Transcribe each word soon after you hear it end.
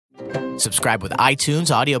Subscribe with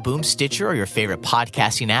iTunes, Audio Boom, Stitcher, or your favorite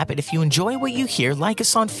podcasting app. And if you enjoy what you hear, like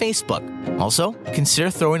us on Facebook. Also, consider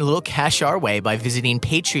throwing a little cash our way by visiting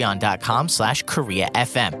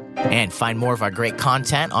patreon.com/KoreaFM. And find more of our great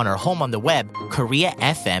content on our home on the web,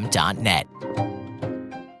 KoreaFM.net.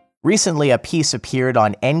 Recently, a piece appeared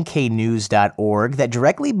on nknews.org that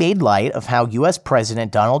directly made light of how U.S.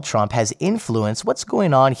 President Donald Trump has influenced what's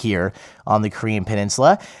going on here on the Korean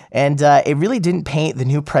Peninsula, and it really didn't paint the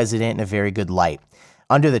new president in a very good light.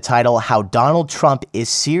 Under the title, How Donald Trump is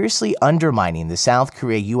Seriously Undermining the South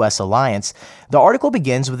Korea-U.S. Alliance, the article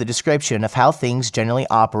begins with a description of how things generally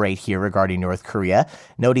operate here regarding North Korea,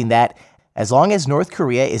 noting that as long as North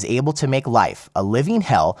Korea is able to make life a living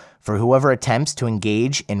hell for whoever attempts to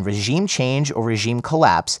engage in regime change or regime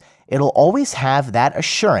collapse, it'll always have that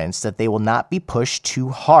assurance that they will not be pushed too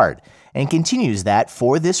hard, and continues that,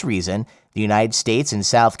 for this reason, the United States and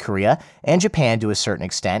South Korea, and Japan to a certain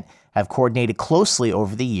extent, have coordinated closely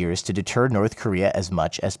over the years to deter North Korea as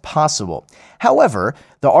much as possible. However,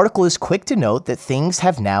 the article is quick to note that things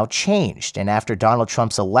have now changed, and after Donald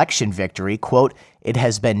Trump's election victory, quote, it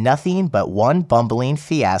has been nothing but one bumbling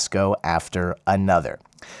fiasco after another.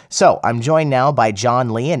 So, I'm joined now by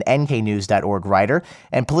John Lee, an nknews.org writer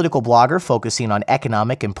and political blogger focusing on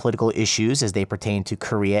economic and political issues as they pertain to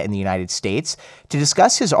Korea and the United States, to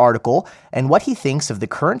discuss his article and what he thinks of the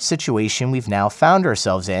current situation we've now found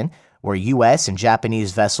ourselves in, where U.S. and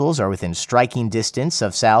Japanese vessels are within striking distance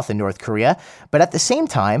of South and North Korea, but at the same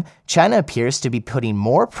time, China appears to be putting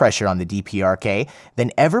more pressure on the DPRK than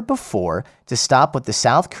ever before to stop what the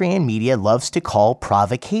South Korean media loves to call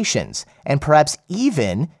provocations, and perhaps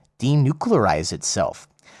even denuclearize itself.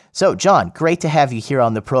 So, John, great to have you here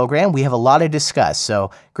on the program. We have a lot to discuss, so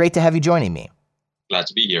great to have you joining me. Glad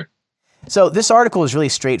to be here. So this article is really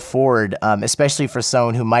straightforward, especially for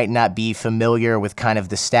someone who might not be familiar with kind of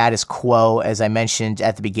the status quo, as I mentioned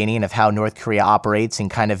at the beginning, of how North Korea operates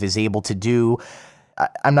and kind of is able to do.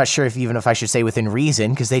 I'm not sure if I should say within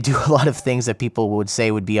reason, because they do a lot of things that people would say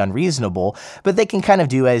would be unreasonable, but they can kind of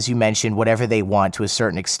do, as you mentioned, whatever they want to a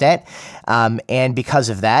certain extent. And because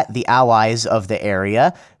of that, the allies of the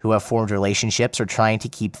area who have formed relationships are trying to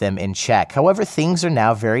keep them in check. However, things are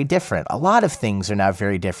now very different. A lot of things are now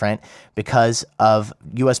very different because of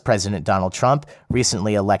U.S. President Donald Trump,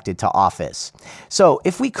 recently elected to office. So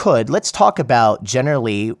if we could, let's talk about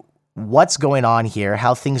generally what's going on here,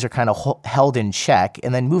 how things are kind of held in check,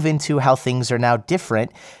 and then move into how things are now different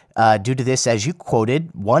due to this, as you quoted,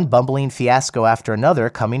 one bumbling fiasco after another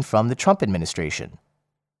coming from the Trump administration.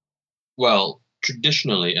 Well,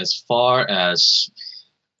 traditionally, as far as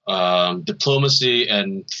diplomacy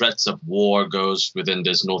and threats of war goes within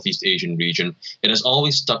this Northeast Asian region, it has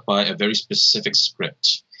always stuck by a very specific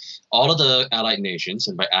script. All of the allied nations,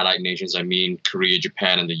 and by allied nations I mean Korea,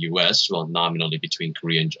 Japan, and the US, well, nominally between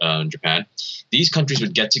Korea and Japan, these countries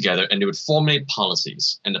would get together and they would formulate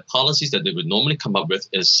policies. And the policies that they would normally come up with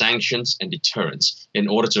is sanctions and deterrence in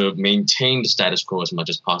order to maintain the status quo as much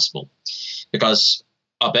as possible. Because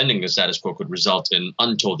upending the status quo could result in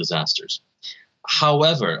untold disasters.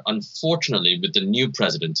 However, unfortunately, with the new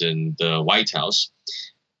president in the White House,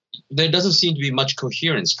 there doesn't seem to be much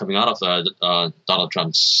coherence coming out of Donald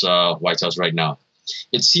Trump's White House right now.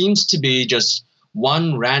 It seems to be just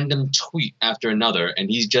one random tweet after another, and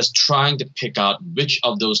he's just trying to pick out which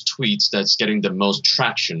of those tweets that's getting the most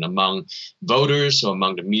traction among voters or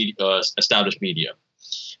among the media, established media.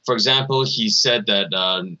 For example, he said that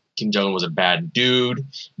Kim Jong-un was a bad dude,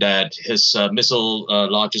 that his missile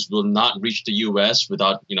launches will not reach the U.S.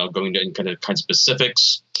 without going into any kind of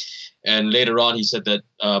specifics. And later on, he said that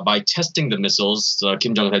by testing the missiles,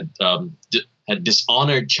 Kim Jong-un had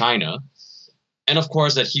dishonored China. And of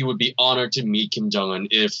course, that he would be honored to meet Kim Jong-un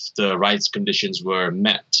if the rights conditions were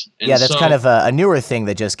met. And yeah, that's kind of a newer thing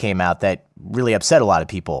that just came out that really upset a lot of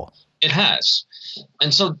people. It has.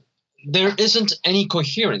 And so there isn't any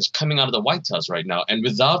coherence coming out of the White House right now. And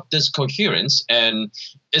without this coherence, and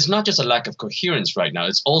it's not just a lack of coherence right now,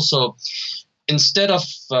 it's also, instead of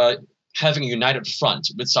having a united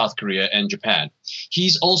front with South Korea and Japan,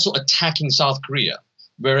 he's also attacking South Korea.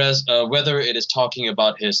 Whereas whether it is talking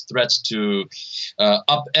about his threats to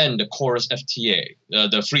upend the KORUS FTA,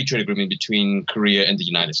 the free trade agreement between Korea and the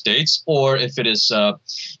United States, or if it is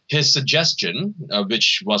his suggestion,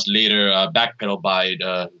 which was later backpedaled by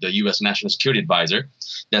the U.S. National Security Advisor,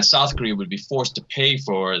 that South Korea would be forced to pay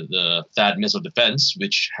for the THAAD missile defense,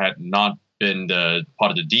 which had not been the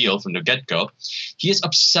part of the deal from the get-go. He has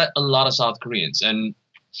upset a lot of South Koreans, and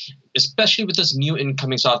especially with this new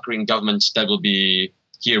incoming South Korean government that will be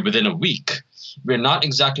here within a week, we're not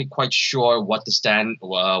exactly quite sure what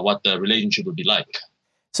the relationship will be like.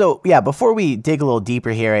 So, yeah, before we dig a little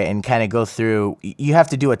deeper here and kind of go through, you have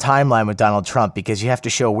to do a timeline with Donald Trump because you have to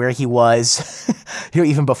show where he was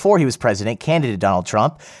even before he was president, candidate Donald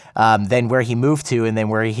Trump, then where he moved to, and then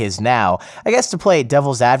where he is now. I guess to play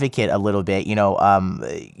devil's advocate a little bit,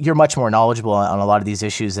 you're much more knowledgeable on a lot of these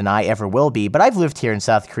issues than I ever will be, but I've lived here in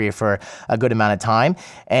South Korea for a good amount of time,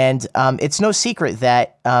 and it's no secret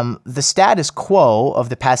that the status quo of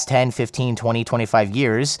the past 10, 15, 20, 25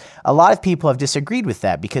 years, a lot of people have disagreed with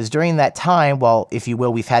that because during that time, well, if you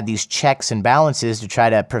will, we've had these checks and balances to try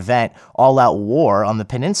to prevent all-out war on the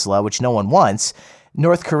peninsula, which no one wants.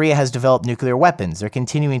 North Korea has developed nuclear weapons. They're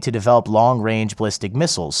continuing to develop long-range ballistic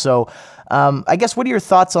missiles. So I guess what are your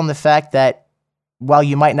thoughts on the fact that while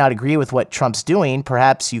you might not agree with what Trump's doing,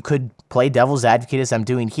 perhaps you could play devil's advocate as I'm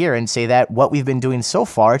doing here and say that what we've been doing so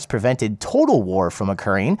far, it's prevented total war from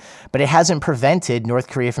occurring, but it hasn't prevented North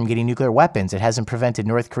Korea from getting nuclear weapons. It hasn't prevented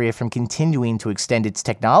North Korea from continuing to extend its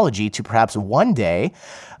technology to perhaps one day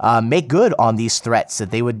make good on these threats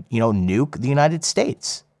that they would, nuke the United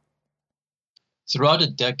States. Throughout the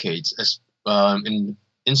decades,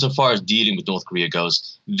 insofar as dealing with North Korea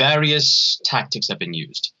goes, various tactics have been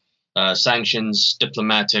used. Sanctions,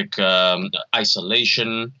 diplomatic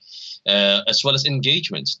isolation, as well as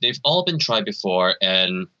engagement. They've all been tried before,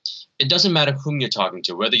 and it doesn't matter whom you're talking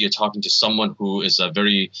to, whether you're talking to someone who is a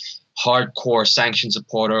very hardcore sanction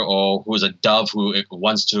supporter or who is a dove who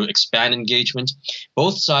wants to expand engagement.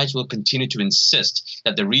 Both sides will continue to insist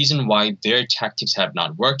that the reason why their tactics have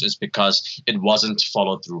not worked is because it wasn't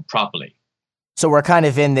followed through properly. So we're kind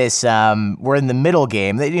of in this, we're in the middle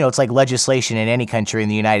game. It's like legislation in any country in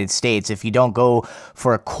the United States. If you don't go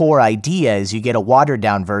for core ideas, you get a watered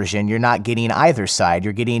down version. You're not getting either side.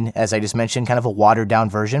 You're getting, as I just mentioned, kind of a watered down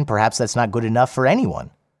version. Perhaps that's not good enough for anyone.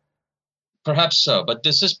 Perhaps so, but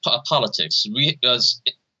this is politics.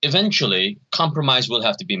 Eventually, compromise will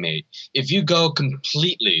have to be made. If you go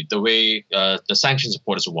completely the way the sanction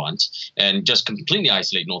supporters want and just completely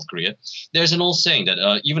isolate North Korea, there's an old saying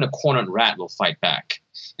that even a cornered rat will fight back.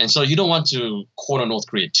 And so you don't want to corner North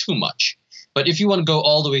Korea too much. But if you want to go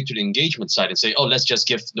all the way to the engagement side and say, oh, let's just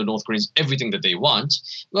give the North Koreans everything that they want,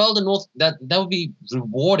 well, that would be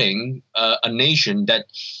rewarding a nation that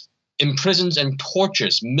imprisons and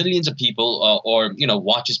tortures millions of people or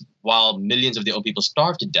watches while millions of their own people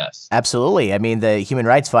starve to death. Absolutely. I mean, the human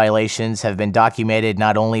rights violations have been documented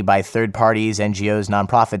not only by third parties, NGOs,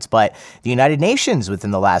 nonprofits, but the United Nations within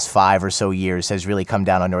the last 5 or so years has really come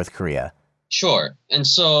down on North Korea. Sure. And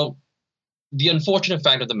so the unfortunate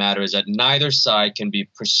fact of the matter is that neither side can be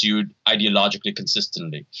pursued ideologically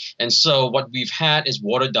consistently. And so what we've had is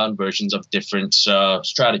watered down versions of different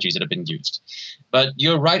strategies that have been used. But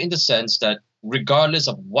you're right in the sense that regardless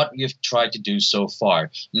of what we've tried to do so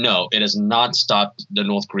far, no, it has not stopped the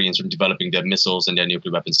North Koreans from developing their missiles and their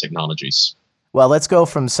nuclear weapons technologies. Well, let's go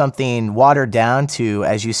from something watered down to,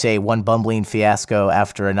 as you say, one bumbling fiasco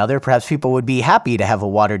after another. Perhaps people would be happy to have a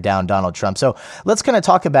watered down Donald Trump. So let's kind of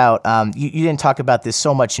talk about, you didn't talk about this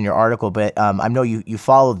so much in your article, but I know you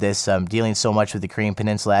followed this, dealing so much with the Korean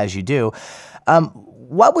Peninsula as you do.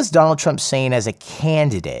 What was Donald Trump saying as a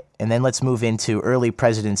candidate? And then let's move into early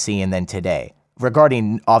presidency and then today,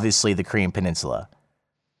 regarding, obviously, the Korean Peninsula.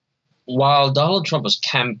 While Donald Trump was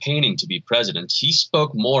campaigning to be president, he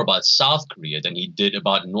spoke more about South Korea than he did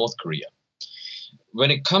about North Korea.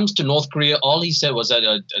 When it comes to North Korea, all he said was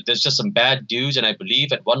that there's just some bad news. And I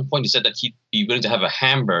believe at one point he said that he'd be willing to have a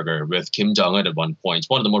hamburger with Kim Jong-un at one point. It's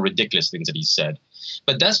one of the more ridiculous things that he said.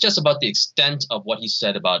 But that's just about the extent of what he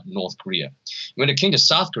said about North Korea. When it came to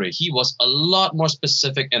South Korea, he was a lot more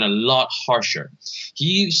specific and a lot harsher.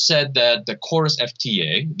 He said that the KORUS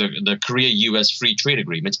FTA, the Korea-U.S. Free Trade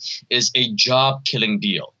Agreement, is a job-killing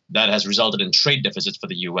deal that has resulted in trade deficits for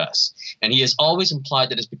the U.S. And he has always implied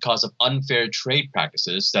that it's because of unfair trade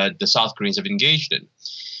practices that the South Koreans have engaged in.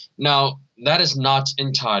 Now, that is not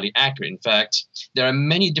entirely accurate. In fact, there are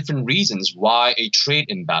many different reasons why a trade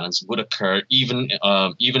imbalance would occur even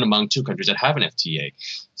among two countries that have an FTA.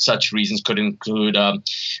 Such reasons could include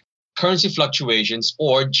currency fluctuations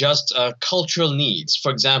or just cultural needs. For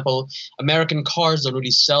example, American cars don't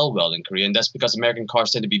really sell well in Korea, and that's because American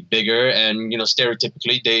cars tend to be bigger and,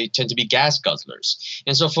 stereotypically they tend to be gas guzzlers.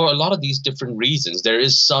 And so for a lot of these different reasons,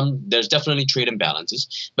 there's definitely trade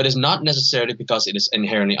imbalances, but it's not necessarily because it is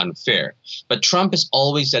inherently unfair. But Trump has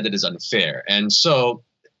always said it is unfair. And so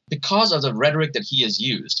because of the rhetoric that he has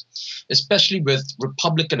used, especially with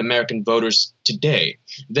Republican American voters today,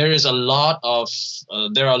 there are a lot of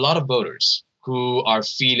voters who are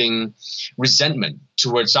feeling resentment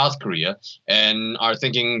towards South Korea and are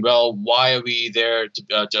thinking, well, why are we there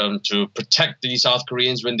to protect the South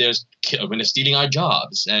Koreans when they're stealing our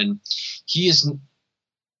jobs? And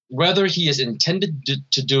whether he is intended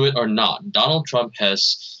to do it or not, Donald Trump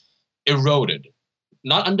has eroded,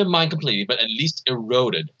 not undermined completely, but at least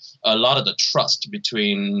eroded a lot of the trust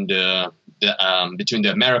between the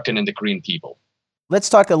American and the Korean people. Let's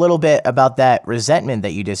talk a little bit about that resentment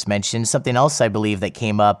that you just mentioned. Something else I believe that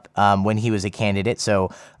came up when he was a candidate.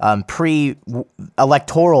 So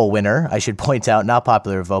pre-electoral winner, I should point out, not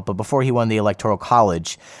popular vote, but before he won the Electoral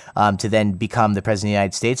College to then become the president of the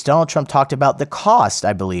United States, Donald Trump talked about the cost,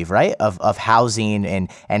 I believe, right, of housing and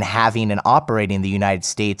having and operating the United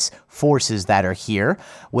States forces that are here,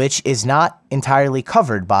 which is not entirely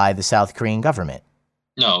covered by the South Korean government.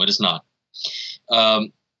 No, it is not.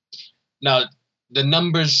 Now, the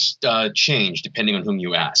numbers change depending on whom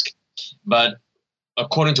you ask. But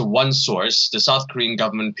according to one source, the South Korean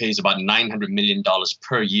government pays about $900 million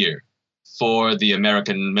per year for the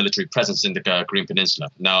American military presence in the Korean Peninsula.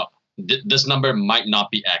 Now, this number might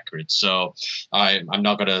not be accurate, so I'm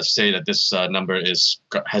not going to say that this number has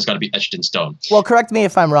got to be etched in stone. Well, correct me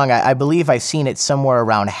if I'm wrong. I believe I've seen it somewhere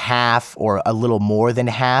around half or a little more than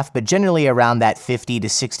half, but generally around that 50 to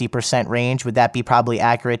 60% range. Would that be probably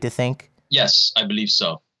accurate to think? Yes, I believe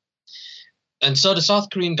so. And so the South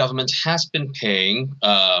Korean government has been paying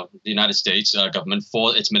the United States government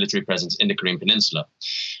for its military presence in the Korean Peninsula.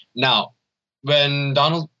 Now, when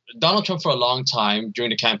Donald Trump for a long time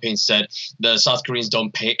during the campaign said the South Koreans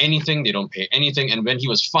don't pay anything, they don't pay anything. And when he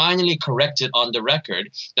was finally corrected on the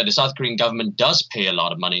record that the South Korean government does pay a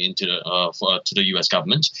lot of money to the U.S.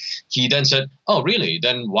 government, he then said, oh, really?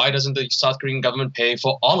 Then why doesn't the South Korean government pay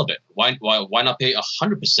for all of it? Why not pay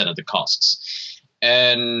 100% of the costs?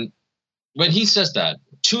 And when he says that,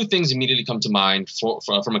 two things immediately come to mind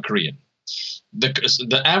from a Korean.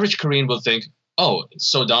 The average Korean will think, oh,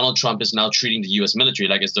 so Donald Trump is now treating the U.S. military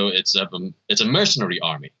like as though it's a mercenary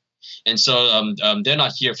army. And so they're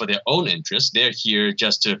not here for their own interests. They're here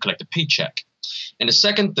just to collect a paycheck. And the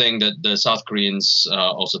second thing that the South Koreans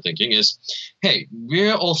are also thinking is, hey,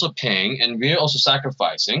 we're also paying and we're also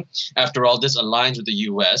sacrificing. After all, this alliance with the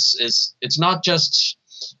U.S. it's not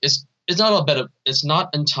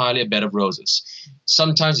entirely a bed of roses.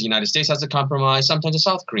 Sometimes the United States has to compromise. Sometimes the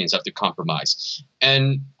South Koreans have to compromise.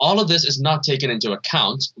 And all of this is not taken into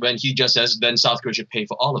account when he just says, then South Korea should pay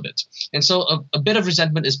for all of it. And so a bit of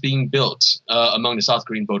resentment is being built among the South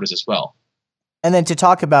Korean voters as well. And then to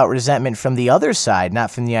talk about resentment from the other side, not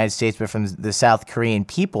from the United States, but from the South Korean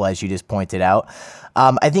people, as you just pointed out,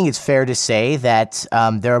 I think it's fair to say that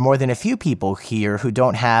there are more than a few people here who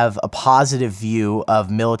don't have a positive view of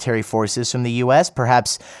military forces from the U.S.,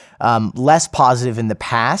 perhaps less positive in the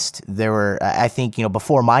past. There were, I think,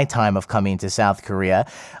 before my time of coming to South Korea,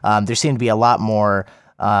 there seemed to be a lot more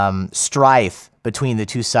strife between the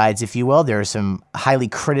two sides, if you will. There are some highly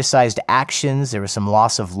criticized actions. There was some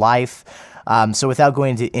loss of life. So without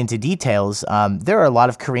going into details, there are a lot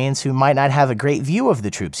of Koreans who might not have a great view of the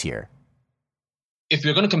troops here. If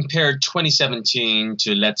you're going to compare 2017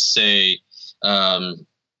 to, let's say,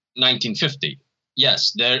 1950,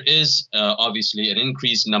 yes, there is obviously an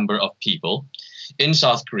increased number of people in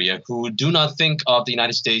South Korea who do not think of the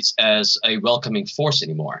United States as a welcoming force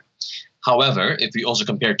anymore. However, if we also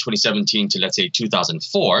compare 2017 to, let's say,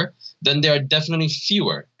 2004, then there are definitely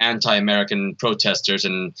fewer anti-American protesters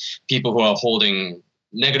and people who are holding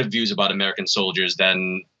negative views about American soldiers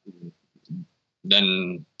than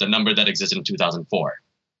the number that existed in 2004.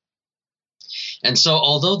 And so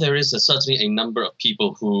although there is certainly a number of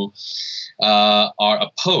people who are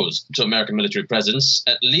opposed to American military presence,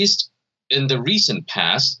 at least in the recent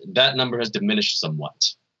past, that number has diminished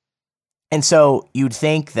somewhat. And so you'd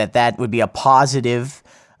think that would be a positive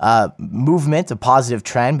movement, a positive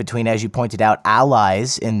trend between, as you pointed out,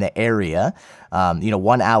 allies in the area.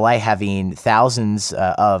 One ally having thousands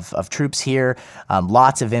of troops here,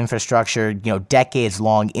 lots of infrastructure,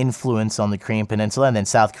 decades-long influence on the Korean Peninsula, and then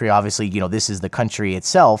South Korea, obviously, this is the country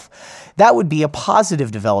itself. That would be a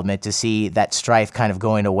positive development to see that strife kind of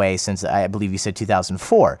going away since, I believe you said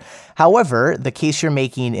 2004. However, the case you're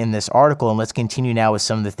making in this article, and let's continue now with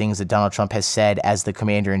some of the things that Donald Trump has said as the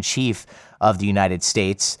commander-in-chief of the United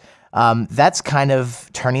States, that's kind of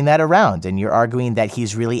turning that around. And you're arguing that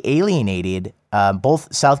he's really alienated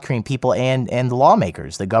both South Korean people and the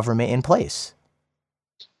lawmakers, the government in place.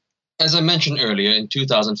 As I mentioned earlier, in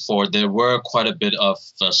 2004, there were quite a bit of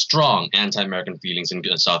strong anti-American feelings in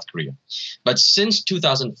South Korea. But since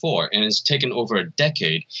 2004, and it's taken over a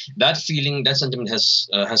decade, that sentiment has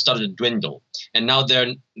started to dwindle. And now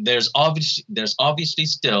there's obviously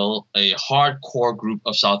still a hardcore group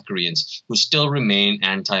of South Koreans who still remain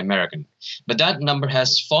anti-American. But that number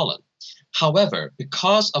has fallen. However,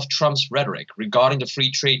 because of Trump's rhetoric regarding the free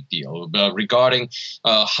trade deal, regarding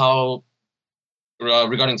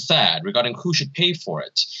regarding THAAD, regarding who should pay for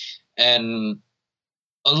it. And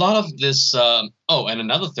a lot of this, and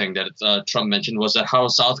another thing that Trump mentioned was that how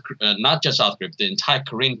not just South Korea, but the entire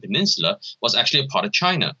Korean peninsula was actually a part of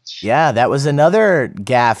China. Yeah, that was another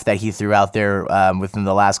gaffe that he threw out there within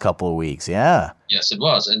the last couple of weeks. Yeah. Yes, it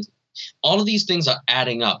was. And all of these things are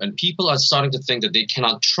adding up, and people are starting to think that they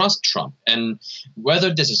cannot trust Trump. And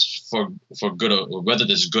whether this is for good or whether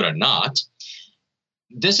this is good or not,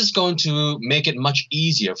 this is going to make it much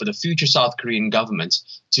easier for the future South Korean government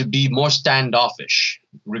to be more standoffish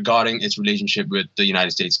regarding its relationship with the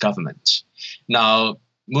United States government. Now,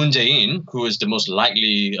 Moon Jae-in, who is the most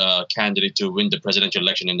likely candidate to win the presidential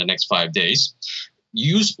election in the next 5 days,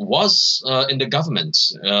 was in the government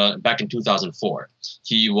back in 2004.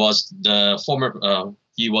 He was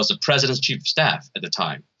the president's chief of staff at the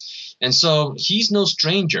time. And so he's no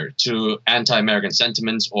stranger to anti-American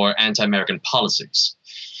sentiments or anti-American policies.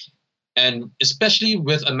 And especially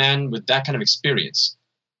with a man with that kind of experience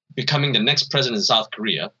becoming the next president of South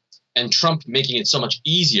Korea, and Trump making it so much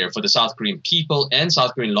easier for the South Korean people and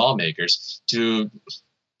South Korean lawmakers to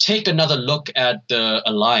take another look at the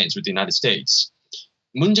alliance with the United States,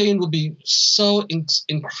 Moon Jae-in will be so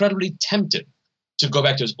incredibly tempted to go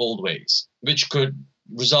back to his old ways, which could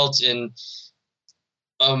result in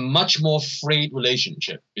a much more frayed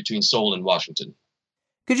relationship between Seoul and Washington.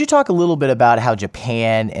 Could you talk a little bit about how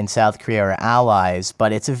Japan and South Korea are allies,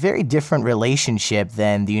 but it's a very different relationship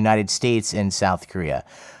than the United States and South Korea?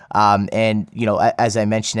 And, as I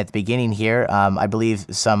mentioned at the beginning here, I believe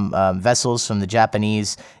some vessels from the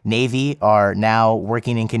Japanese Navy are now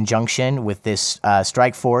working in conjunction with this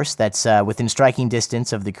strike force that's within striking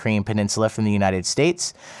distance of the Korean Peninsula from the United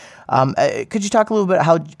States. Could you talk a little bit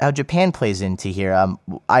how Japan plays into here?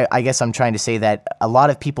 I guess I'm trying to say that a lot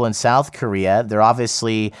of people in South Korea, they're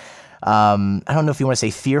obviously, I don't know if you want to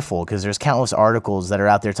say fearful, because there's countless articles that are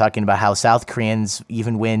out there talking about how South Koreans,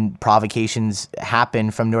 even when provocations happen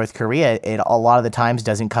from North Korea, it a lot of the times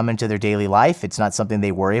doesn't come into their daily life. It's not something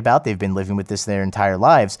they worry about. They've been living with this their entire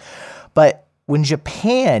lives. But when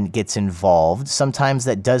Japan gets involved, sometimes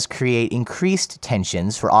that does create increased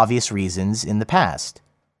tensions for obvious reasons in the past.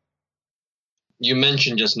 You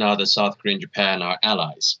mentioned just now that South Korea and Japan are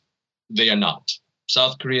allies. They are not.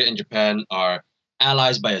 South Korea and Japan are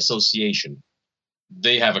allies by association.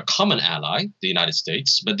 They have a common ally, the United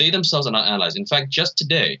States, but they themselves are not allies. In fact, just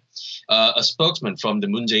today, a spokesman from the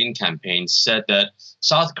Moon Jae-in campaign said that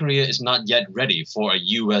South Korea is not yet ready for a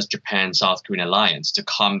U.S., Japan, South Korean alliance to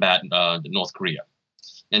combat North Korea.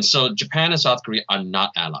 And so Japan and South Korea are not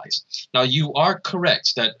allies. Now, you are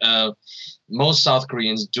correct that most South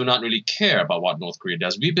Koreans do not really care about what North Korea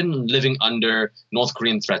does. We've been living under North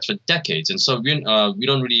Korean threats for decades, and so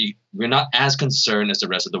we're not as concerned as the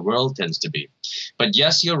rest of the world tends to be. But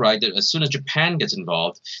yes, you're right that as soon as Japan gets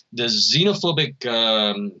involved, the xenophobic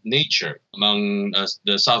nature among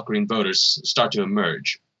the South Korean voters start to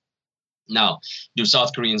emerge. Now, do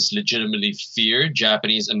South Koreans legitimately fear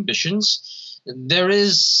Japanese ambitions? There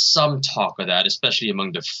is some talk of that, especially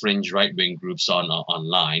among the fringe right-wing groups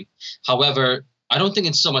online. However, I don't think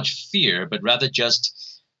it's so much fear, but rather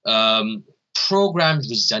just programmed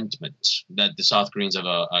resentment that the South Koreans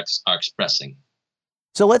are expressing.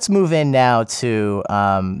 So let's move in now to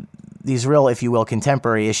these real, if you will,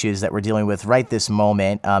 contemporary issues that we're dealing with right this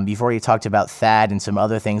moment. You've already talked about THAAD and some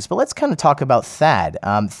other things, but let's kind of talk about THAAD.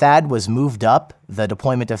 THAAD was moved up. The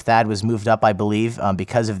deployment of THAAD was moved up, I believe,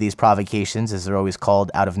 because of these provocations, as they're always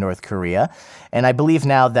called, out of North Korea. And I believe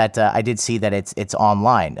now that I did see that it's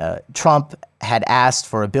online. Trump had asked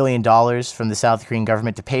for $1 billion from the South Korean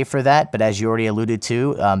government to pay for that, but as you already alluded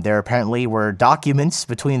to, there apparently were documents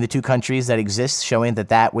between the two countries that exist showing that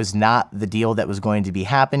that was not the deal that was going to be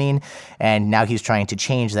happening, and now he's trying to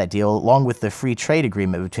change that deal, along with the free trade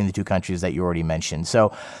agreement between the two countries that you already mentioned.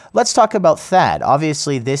 So let's talk about THAAD.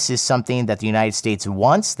 Obviously, this is something that the United States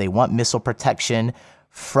wants. They want missile protection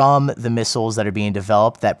from the missiles that are being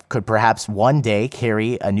developed that could perhaps one day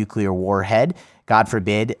carry a nuclear warhead. God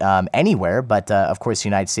forbid, anywhere. But of course, the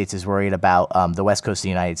United States is worried about the west coast of the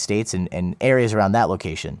United States and areas around that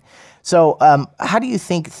location. So how do you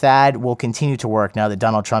think THAAD will continue to work now that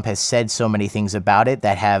Donald Trump has said so many things about it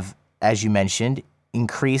that have, as you mentioned,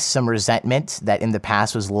 increase some resentment that in the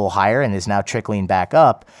past was a little higher and is now trickling back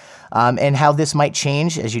up, and how this might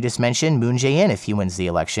change, as you just mentioned, Moon Jae-in, if he wins the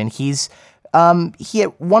election. He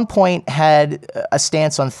at one point had a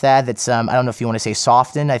stance on THAAD that's, I don't know if you want to say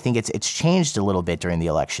softened. I think it's changed a little bit during the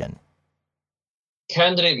election.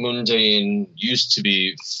 Candidate Moon Jae-in used to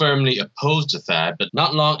be firmly opposed to THAAD, but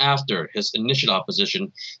not long after his initial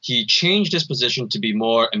opposition, he changed his position to be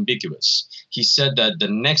more ambiguous. He said that the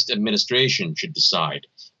next administration should decide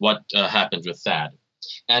what happens with THAAD.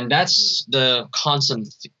 And that's a constant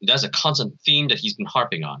theme that he's been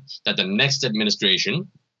harping on, that the next administration,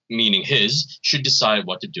 meaning his, should decide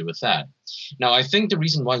what to do with that. Now, I think the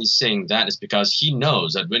reason why he's saying that is because he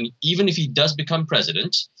knows that even if he does become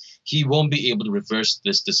president, he won't be able to reverse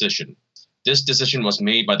this decision. This decision was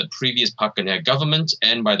made by the previous Park Geun-hye government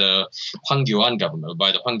and by the Hwang Kyo-ahn government,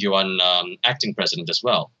 by the Hwang Kyo-ahn acting president as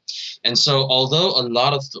well. And so although a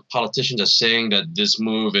lot of politicians are saying that this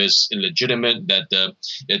move is illegitimate, that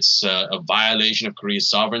it's a violation of Korea's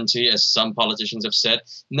sovereignty, as some politicians have said,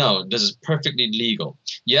 no, this is perfectly legal.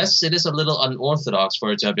 Yes, it is a little unorthodox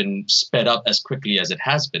for it to have been sped up as quickly as it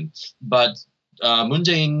has been, but Moon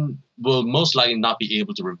Jae-in will most likely not be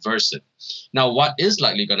able to reverse it. Now, what is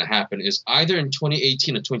likely going to happen is either in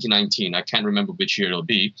 2018 or 2019, I can't remember which year it'll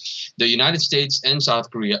be, the United States and South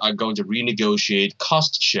Korea are going to renegotiate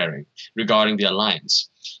cost sharing regarding the alliance.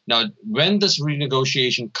 Now, when this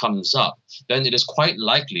renegotiation comes up, then it is quite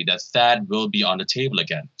likely that THAAD will be on the table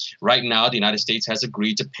again. Right now, the United States has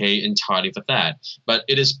agreed to pay entirely for THAAD, but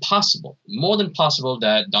it is possible, more than possible,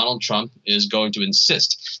 that Donald Trump is going to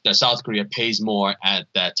insist that South Korea pays more at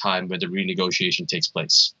that time when the renegotiation takes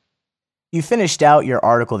place. You finished out your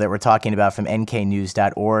article that we're talking about from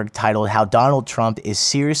nknews.org titled How Donald Trump is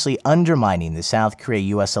Seriously Undermining the South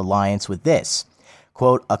Korea-U.S. Alliance with this.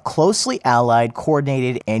 Quote, a closely allied,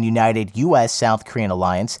 coordinated, and united U.S.-South Korean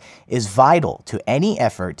alliance is vital to any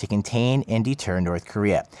effort to contain and deter North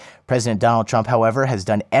Korea. President Donald Trump, however, has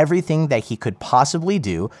done everything that he could possibly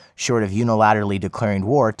do, short of unilaterally declaring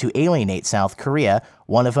war, to alienate South Korea,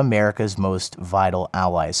 one of America's most vital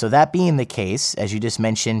allies. So that being the case, as you just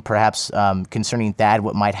mentioned, perhaps concerning THAAD,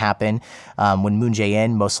 what might happen when Moon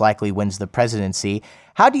Jae-in most likely wins the presidency,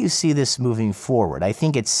 how do you see this moving forward? I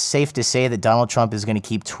think it's safe to say that Donald Trump is going to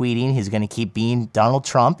keep tweeting. He's going to keep being Donald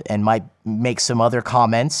Trump and might make some other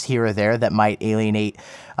comments here or there that might alienate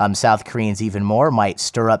South Koreans even more, might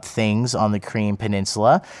stir up things on the Korean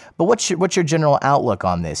Peninsula. But what's your general outlook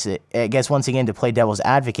on this? I guess, once again, to play devil's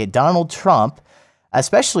advocate, Donald Trump,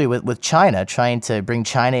 especially with China, trying to bring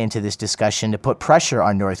China into this discussion to put pressure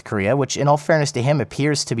on North Korea, which in all fairness to him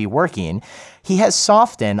appears to be working, he has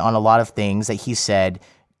softened on a lot of things that he said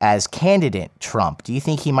as candidate Trump. Do you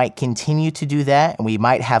think he might continue to do that and we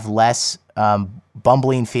might have less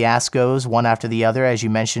bumbling fiascos one after the other, as you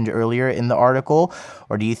mentioned earlier in the article?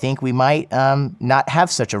 Or do you think we might not have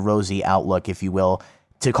such a rosy outlook, if you will,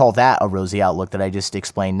 to call that a rosy outlook that I just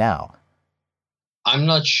explained now? I'm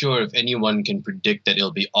not sure if anyone can predict that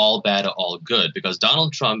it'll be all bad or all good, because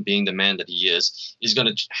Donald Trump, being the man that he is going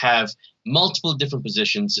to have multiple different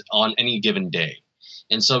positions on any given day.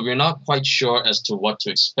 And so we're not quite sure as to what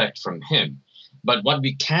to expect from him. But what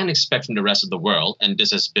we can expect from the rest of the world, and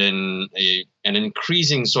this has been an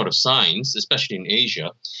increasing sort of signs, especially in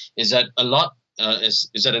Asia, is that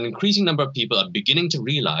an increasing number of people are beginning to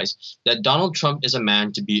realize that Donald Trump is a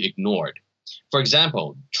man to be ignored. For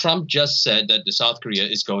example, Trump just said that the South Korea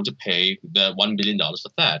is going to pay the $1 billion for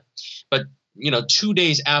that. But 2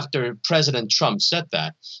 days after President Trump said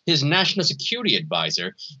that, his national security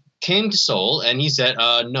advisor came to Seoul and he said,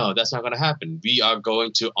 no, that's not going to happen. We are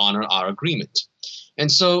going to honor our agreement.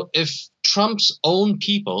 And so if Trump's own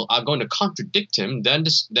people are going to contradict him, then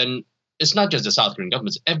it's not just the South Korean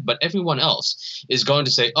government, but everyone else is going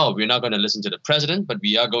to say, oh, we're not going to listen to the president, but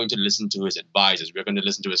we are going to listen to his advisors. We're going to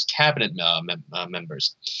listen to his cabinet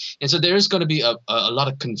members. And so there is going to be a lot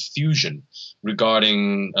of confusion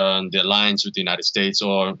regarding the alliance with the United States,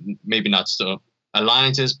 or maybe not so,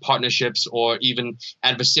 alliances, partnerships, or even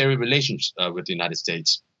adversarial relations with the United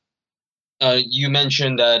States. You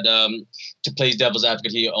mentioned that to play devil's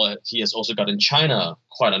advocate, he has also gotten China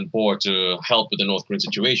quite on board to help with the North Korean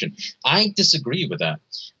situation. I disagree with that.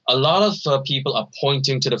 A lot of people are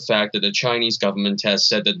pointing to the fact that the Chinese government has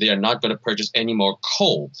said that they are not going to purchase any more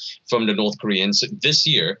coal from the North Koreans this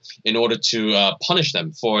year in order to punish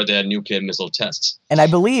them for their nuclear missile tests. And I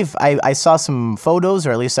believe I saw some photos,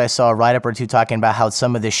 or at least I saw a write-up or two talking about how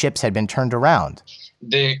some of the ships had been turned around.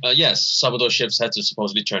 Yes, some of those ships had to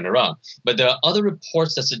supposedly turn around. But there are other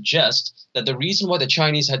reports that suggest that the reason why the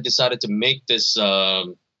Chinese had decided to make this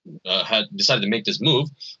had decided to make this move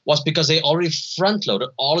was because they already front loaded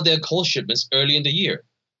all of their coal shipments early in the year.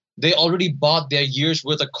 They already bought their year's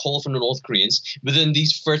worth of coal from the North Koreans within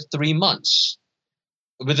these first 3 months,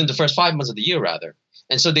 within the first 5 months of the year, rather.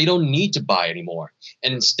 And so they don't need to buy anymore.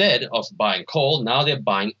 And instead of buying coal, now they're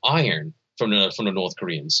buying iron from the North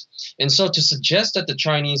Koreans. And so to suggest that the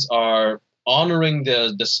Chinese are honoring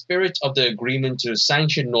the spirit of the agreement to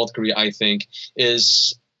sanction North Korea, I think,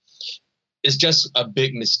 is just a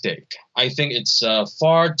big mistake. I think it's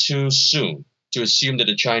far too soon to assume that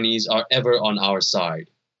the Chinese are ever on our side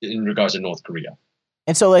in regards to North Korea.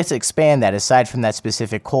 And so let's expand that. Aside from that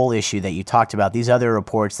specific coal issue that you talked about, these other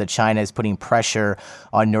reports that China is putting pressure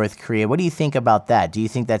on North Korea, what do you think about that? Do you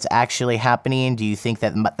think that's actually happening? Do you think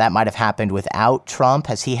that that might have happened without Trump?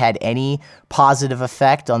 Has he had any positive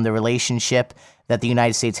effect on the relationship that the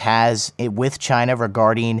United States has with China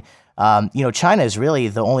regarding, China is really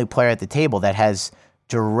the only player at the table that has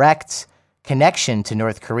direct connection to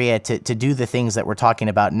North Korea to do the things that we're talking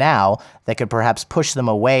about now that could perhaps push them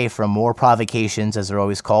away from more provocations, as they're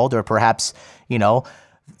always called, or perhaps,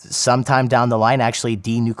 sometime down the line actually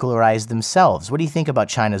denuclearize themselves. What do you think about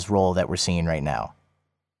China's role that we're seeing right now?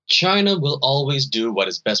 China will always do what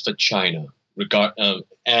is best for China.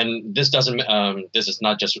 And this doesn't. This is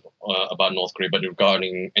not just about North Korea, but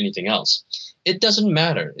regarding anything else. It doesn't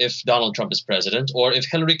matter if Donald Trump is president or if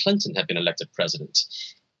Hillary Clinton had been elected president.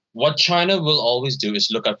 What China will always do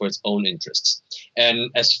is look out for its own interests.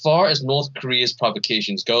 And as far as North Korea's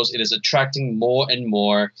provocations goes, it is attracting more and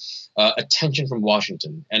more attention from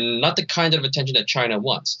Washington, and not the kind of attention that China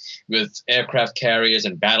wants, with aircraft carriers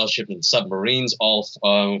and battleships and submarines all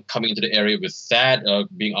coming into the area, with that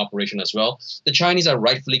being operational as well. The Chinese are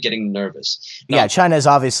rightfully getting nervous. Now, China is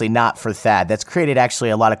obviously not for THAAD. That's created actually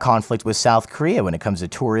a lot of conflict with South Korea when it comes to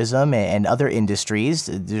tourism and other industries.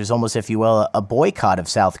 There's almost, if you will, a boycott of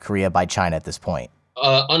South Korea by China at this point.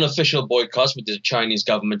 Unofficial boycotts, which the Chinese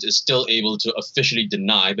government is still able to officially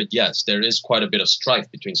deny. But yes, there is quite a bit of strife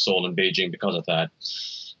between Seoul and Beijing because of that.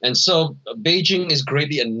 And so Beijing is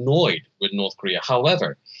greatly annoyed with North Korea.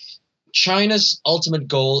 However, China's ultimate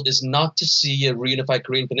goal is not to see a reunified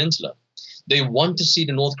Korean peninsula. They want to see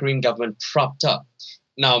the North Korean government propped up.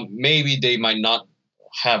 Now, maybe they might not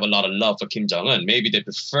have a lot of love for Kim Jong-un. Maybe they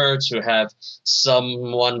prefer to have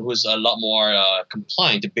someone who's a lot more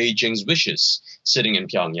compliant to Beijing's wishes sitting in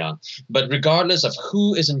Pyongyang. But regardless of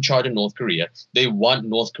who is in charge of North Korea, they want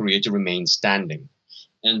North Korea to remain standing.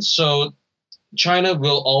 And so China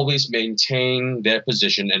will always maintain their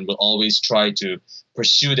position and will always try to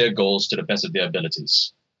pursue their goals to the best of their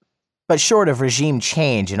abilities. But short of regime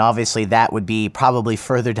change, and obviously that would be probably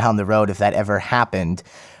further down the road if that ever happened,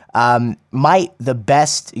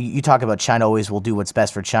 you talk about China always will do what's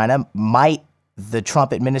best for China, might the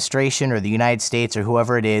Trump administration or the United States or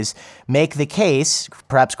whoever it is make the case,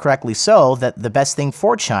 perhaps correctly so, that the best thing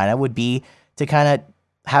for China would be to kind of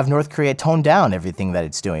have North Korea tone down everything that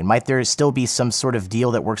it's doing? Might there still be some sort of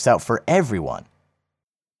deal that works out for everyone?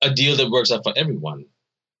 A deal that works out for everyone?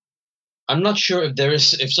 I'm not sure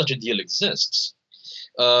if such a deal exists.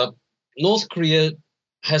 North Korea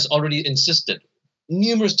has already insisted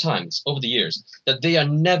numerous times over the years that they are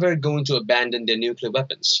never going to abandon their nuclear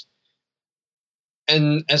weapons.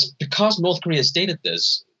 And because North Korea stated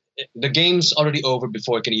this, the game's already over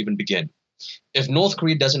before it can even begin. If North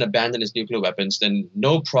Korea doesn't abandon its nuclear weapons, then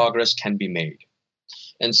no progress can be made.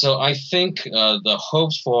 And so I think the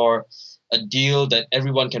hopes for a deal that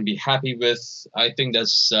everyone can be happy with, I think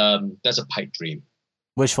that's a pipe dream.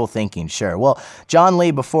 Wishful thinking, sure. Well, John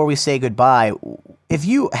Lee, before we say goodbye, if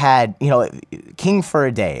you had, king for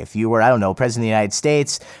a day, if you were, president of the United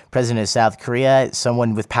States, president of South Korea,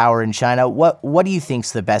 someone with power in China, what do you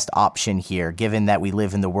think's the best option here, given that we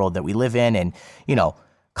live in the world that we live in and,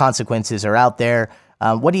 consequences are out there?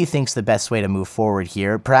 What do you think's the best way to move forward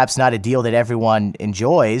here? Perhaps not a deal that everyone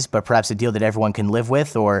enjoys, but perhaps a deal that everyone can live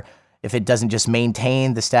with, or if it doesn't just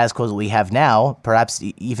maintain the status quo that we have now, perhaps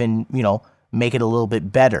even, make it a little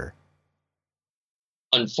bit better.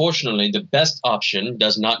 Unfortunately, the best option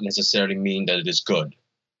does not necessarily mean that it is good.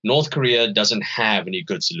 North Korea doesn't have any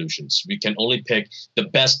good solutions. We can only pick the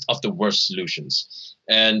best of the worst solutions.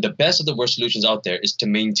 And the best of the worst solutions out there is to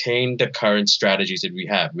maintain the current strategies that we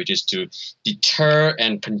have, which is to deter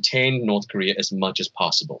and contain North Korea as much as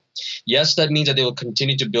possible. Yes, that means that they will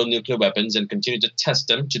continue to build nuclear weapons and continue to test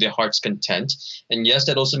them to their heart's content. And yes,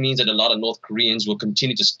 that also means that a lot of North Koreans will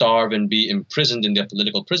continue to starve and be imprisoned in their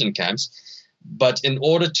political prison camps. But in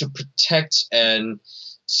order to protect and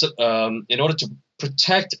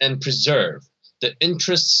preserve the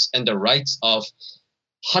interests and the rights of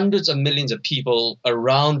hundreds of millions of people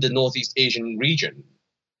around the Northeast Asian region,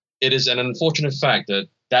 it is an unfortunate fact that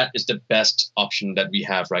that is the best option that we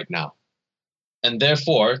have right now. And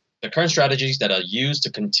therefore, the current strategies that are used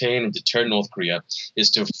to contain and deter North Korea is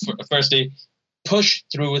to firstly push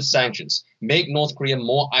through with sanctions, make North Korea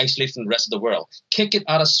more isolated from the rest of the world, kick it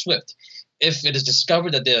out of SWIFT. If it is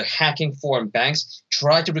discovered that they're hacking foreign banks,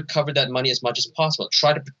 try to recover that money as much as possible.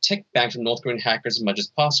 Try to protect banks from North Korean hackers as much as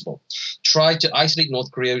possible. Try to isolate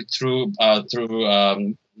North Korea through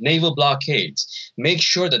naval blockades. Make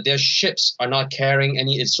sure that their ships are not carrying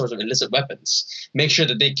any sort of illicit weapons. Make sure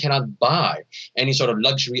that they cannot buy any sort of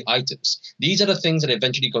luxury items. These are the things that are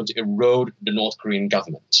eventually going to erode the North Korean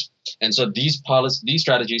government. And so these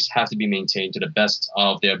strategies have to be maintained to the best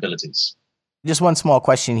of their abilities. Just one small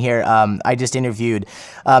question here. I just interviewed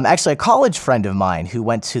actually a college friend of mine who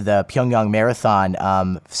went to the Pyongyang Marathon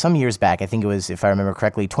some years back. I think it was, if I remember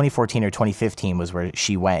correctly, 2014 or 2015 was where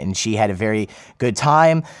she went, and she had a very good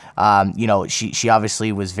time. She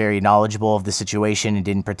obviously was very knowledgeable of the situation and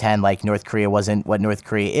didn't pretend like North Korea wasn't what North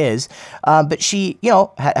Korea is. But she,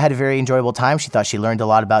 had a very enjoyable time. She thought she learned a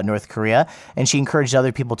lot about North Korea, and she encouraged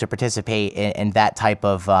other people to participate in that type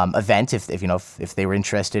of event if they were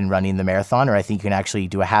interested in running the marathon. Or I think you can actually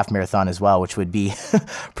do a half marathon as well, which would be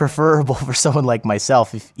preferable for someone like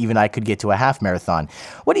myself if even I could get to a half marathon.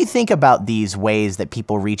 What do you think about these ways that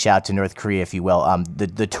people reach out to North Korea, if you will,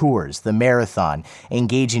 the tours, the marathon,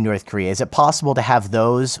 engaging North Korea? Is it possible to have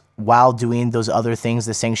those while doing those other things,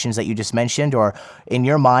 the sanctions that you just mentioned? Or in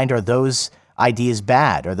your mind, are those ideas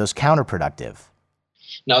bad? Are those counterproductive?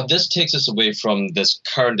 Now, this takes us away from this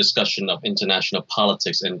current discussion of international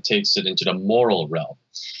politics and takes it into the moral realm.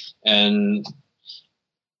 And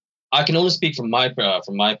I can only speak from my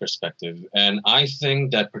perspective, and I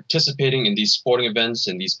think that participating in these sporting events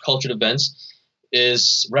and these cultural events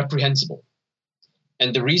is reprehensible.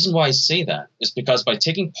 And the reason why I say that is because by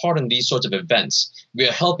taking part in these sorts of events, we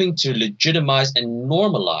are helping to legitimize and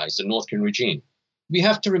normalize the North Korean regime. We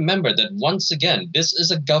have to remember that once again, this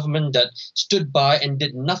is a government that stood by and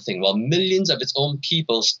did nothing while millions of its own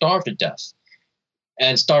people starved to death.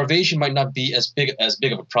 And starvation might not be as big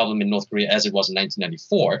of a problem in North Korea as it was in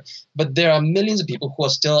 1994, but there are millions of people who are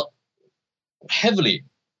still heavily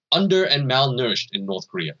under and malnourished in North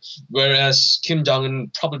Korea, whereas Kim Jong-un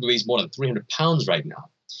probably weighs more than 300 pounds right now.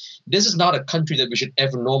 This is not a country that we should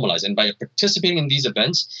ever normalize. And by participating in these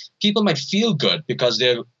events, people might feel good because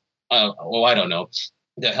they're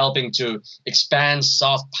helping to expand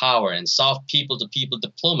soft power and soft people-to-people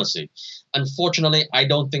diplomacy. Unfortunately, I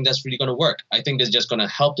don't think that's really going to work. I think that's just going to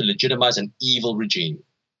help to legitimize an evil regime.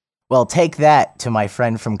 Well, take that to my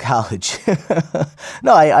friend from college.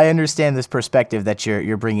 No, I understand this perspective that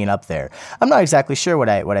you're bringing up there. I'm not exactly sure what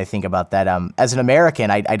I think about that. As an American,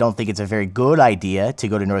 I don't think it's a very good idea to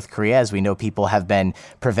go to North Korea. As we know, people have been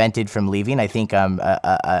prevented from leaving. I think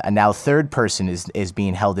a now third person is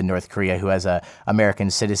being held in North Korea who has a American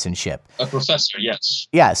citizenship. A professor, yes.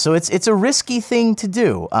 Yeah, so it's a risky thing to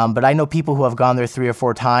do. But I know people who have gone there 3 or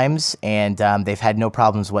 4 times, and they've had no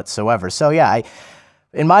problems whatsoever. So yeah,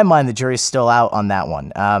 in my mind, the jury's still out on that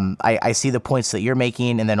one. I see the points that you're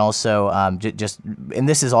making, and then also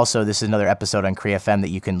this is another episode on Korea FM that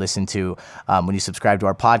you can listen to when you subscribe to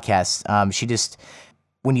our podcast.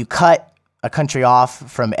 When you cut a country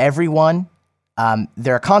off from everyone,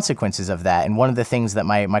 there are consequences of that. And one of the things that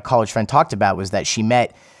my college friend talked about was that she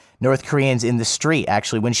met North Koreans in the street.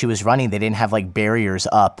 Actually, when she was running, they didn't have like barriers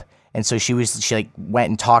up. And so she went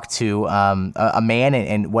and talked to a man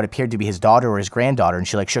and what appeared to be his daughter or his granddaughter, and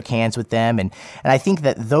she shook hands with them. And I think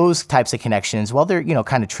that those types of connections, while they're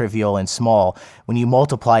kind of trivial and small, when you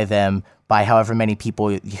multiply them by however many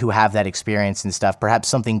people who have that experience and stuff, perhaps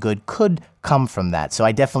something good could come from that. So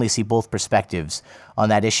I definitely see both perspectives on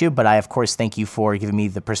that issue. But I, of course, thank you for giving me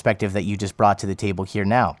the perspective that you just brought to the table here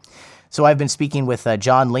now. So I've been speaking with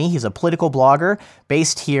John Lee. He's a political blogger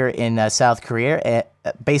based here in South Korea, and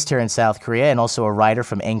also a writer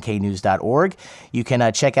from nknews.org. You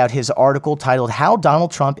can check out his article titled "How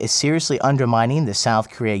Donald Trump is Seriously Undermining the South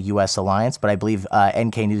Korea-U.S. Alliance," but I believe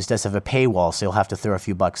NK News does have a paywall, so you'll have to throw a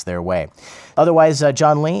few bucks their way. Otherwise,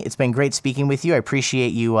 John Lee, it's been great speaking with you. I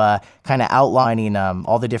appreciate you kind of outlining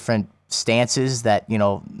all the different stances that,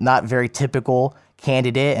 not very typical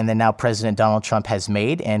candidate and then now President Donald Trump has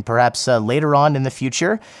made. And perhaps later on in the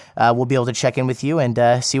future, we'll be able to check in with you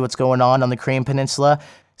and see what's going on the Korean Peninsula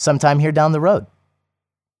sometime here down the road.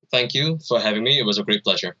 Thank you for having me. It was a great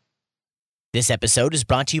pleasure. This episode is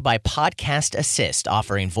brought to you by Podcast Assist,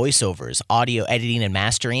 offering voiceovers, audio editing and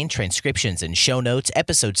mastering, transcriptions and show notes,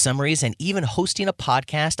 episode summaries, and even hosting a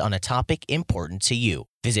podcast on a topic important to you.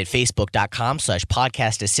 Visit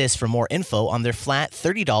facebook.com/podcastassist for more info on their flat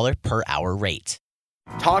 $30 per hour rate.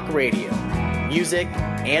 Talk radio, music,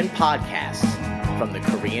 and podcasts from the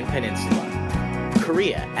Korean Peninsula.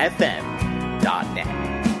 KoreaFM.net.